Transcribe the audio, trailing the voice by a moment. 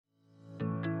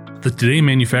The Today in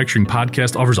Manufacturing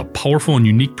podcast offers a powerful and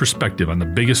unique perspective on the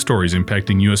biggest stories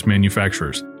impacting U.S.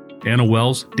 manufacturers. Anna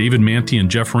Wells, David Manti,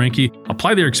 and Jeff Ranke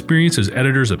apply their experience as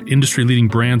editors of industry-leading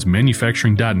brands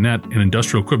Manufacturing.net and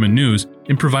Industrial Equipment News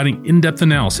in providing in-depth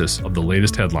analysis of the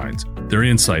latest headlines. Their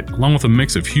insight, along with a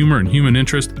mix of humor and human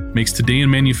interest, makes Today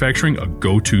in Manufacturing a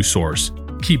go-to source.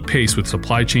 Keep pace with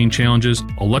supply chain challenges,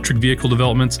 electric vehicle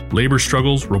developments, labor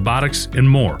struggles, robotics, and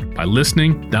more by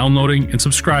listening, downloading, and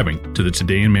subscribing to the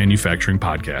Today in Manufacturing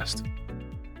podcast.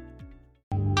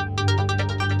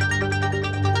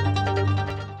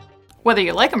 Whether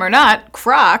you like them or not,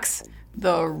 Crocs,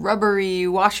 the rubbery,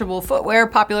 washable footwear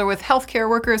popular with healthcare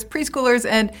workers, preschoolers,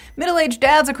 and middle-aged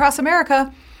dads across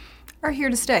America, are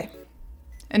here to stay.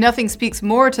 And nothing speaks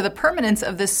more to the permanence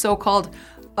of this so-called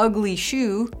ugly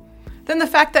shoe than the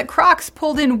fact that Crocs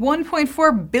pulled in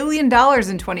 $1.4 billion in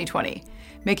 2020,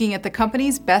 making it the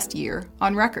company's best year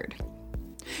on record.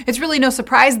 It's really no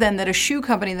surprise then that a shoe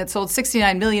company that sold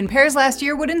 69 million pairs last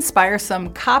year would inspire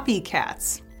some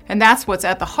copycats. And that's what's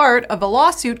at the heart of a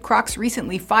lawsuit Crocs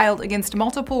recently filed against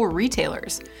multiple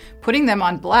retailers, putting them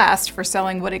on blast for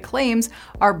selling what it claims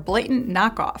are blatant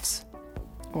knockoffs.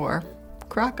 Or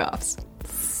crock-offs.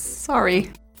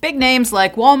 Sorry. Big names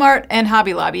like Walmart and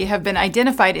Hobby Lobby have been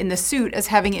identified in the suit as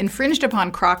having infringed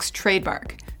upon Crocs'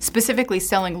 trademark, specifically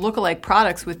selling lookalike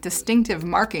products with distinctive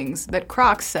markings that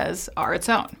Crocs says are its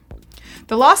own.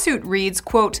 The lawsuit reads,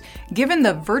 quote, "Given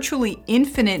the virtually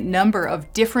infinite number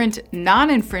of different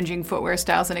non-infringing footwear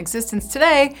styles in existence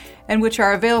today, and which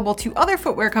are available to other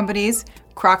footwear companies,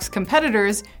 Crocs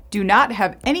competitors do not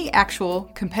have any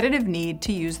actual competitive need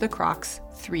to use the Crocs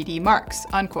 3D marks,"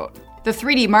 unquote. The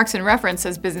 3D marks in reference,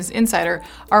 says Business Insider,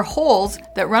 are holes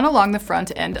that run along the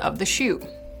front end of the shoe.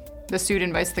 The suit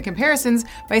invites the comparisons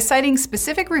by citing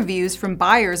specific reviews from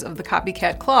buyers of the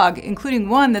copycat clog, including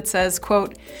one that says,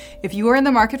 quote, "If you are in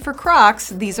the market for Crocs,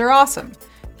 these are awesome.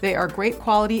 They are great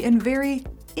quality and very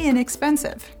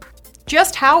inexpensive."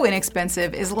 Just how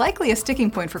inexpensive is likely a sticking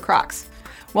point for Crocs.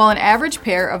 While an average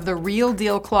pair of the real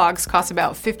deal clogs costs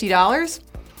about $50,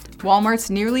 Walmart's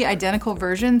nearly identical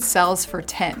version sells for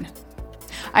 $10.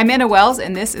 I'm Anna Wells,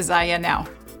 and this is IEN Now.